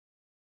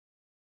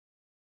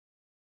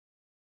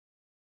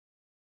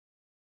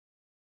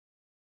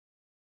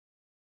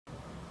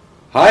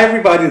Hi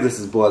everybody, this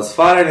is Boaz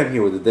Fyler and I'm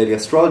here with the daily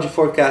astrology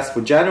forecast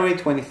for January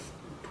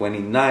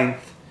 29th,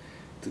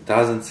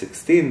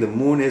 2016. The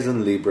moon is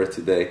in Libra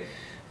today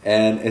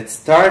and it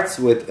starts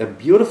with a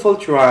beautiful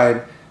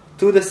trine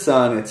to the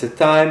sun. It's a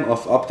time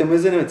of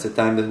optimism, it's a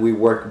time that we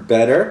work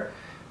better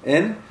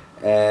in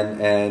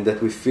and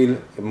that we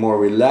feel more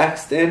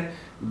relaxed in,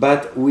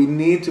 but we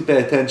need to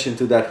pay attention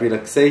to that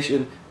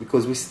relaxation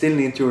because we still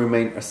need to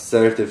remain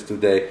assertive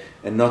today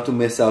and not to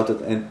miss out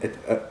at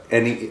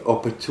any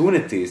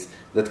opportunities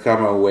that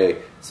come our way.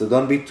 So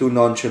don't be too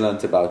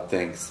nonchalant about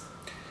things.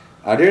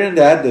 Other than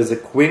that, there's a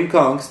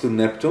quincunx to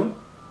Neptune,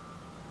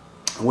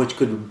 which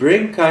could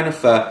bring kind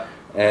of a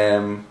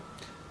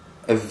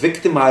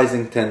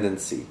victimizing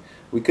tendency.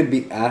 We could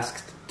be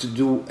asked to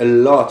do a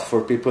lot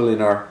for people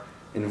in our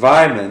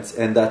environments,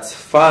 and that's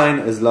fine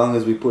as long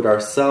as we put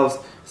ourselves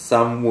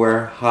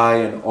somewhere high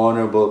and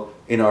honorable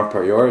in our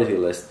priority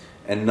list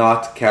and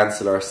not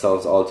cancel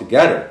ourselves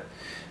altogether.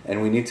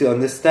 And we need to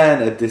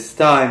understand at this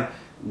time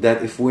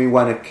that if we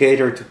want to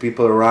cater to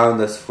people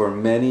around us for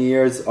many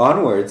years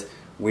onwards,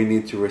 we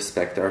need to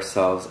respect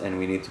ourselves and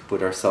we need to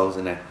put ourselves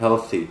in a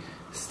healthy,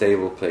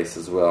 stable place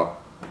as well.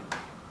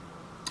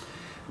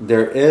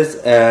 There is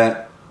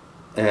a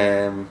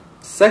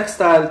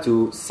sextile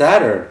to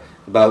Saturn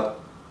about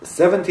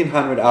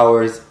 1700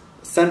 hours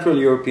Central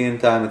European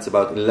time. It's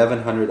about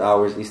 1100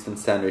 hours Eastern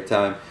Standard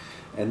Time.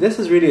 And this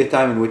is really a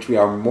time in which we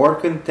are more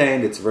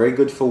contained. It's very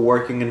good for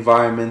working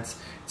environments.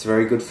 It's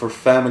very good for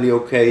family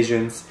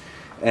occasions.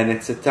 And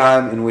it's a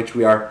time in which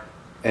we are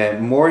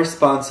more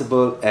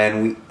responsible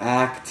and we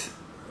act,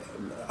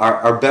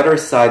 our better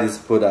side is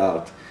put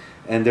out.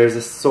 And there's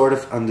a sort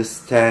of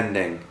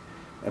understanding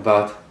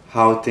about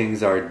how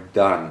things are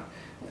done.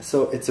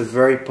 So it's a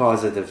very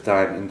positive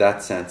time in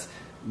that sense.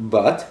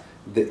 But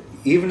the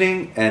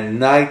evening and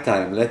night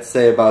time, let's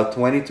say about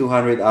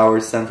 2200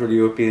 hours Central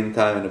European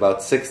time and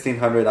about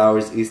 1600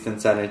 hours Eastern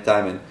Standard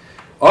Time and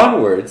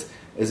onwards,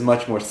 is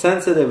much more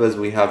sensitive as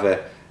we have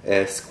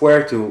a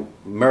square to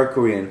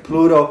Mercury and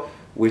Pluto,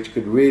 which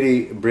could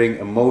really bring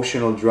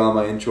emotional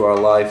drama into our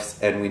lives,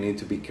 and we need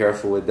to be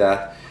careful with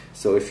that.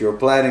 So if you're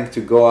planning to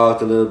go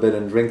out a little bit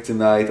and drink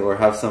tonight or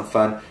have some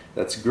fun,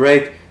 that's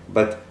great,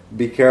 but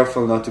be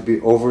careful not to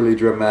be overly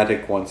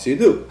dramatic once you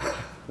do.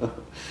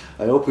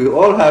 I hope you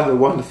all have a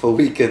wonderful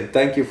weekend.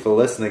 Thank you for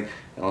listening,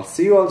 and I'll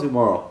see you all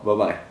tomorrow.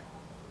 Bye-bye.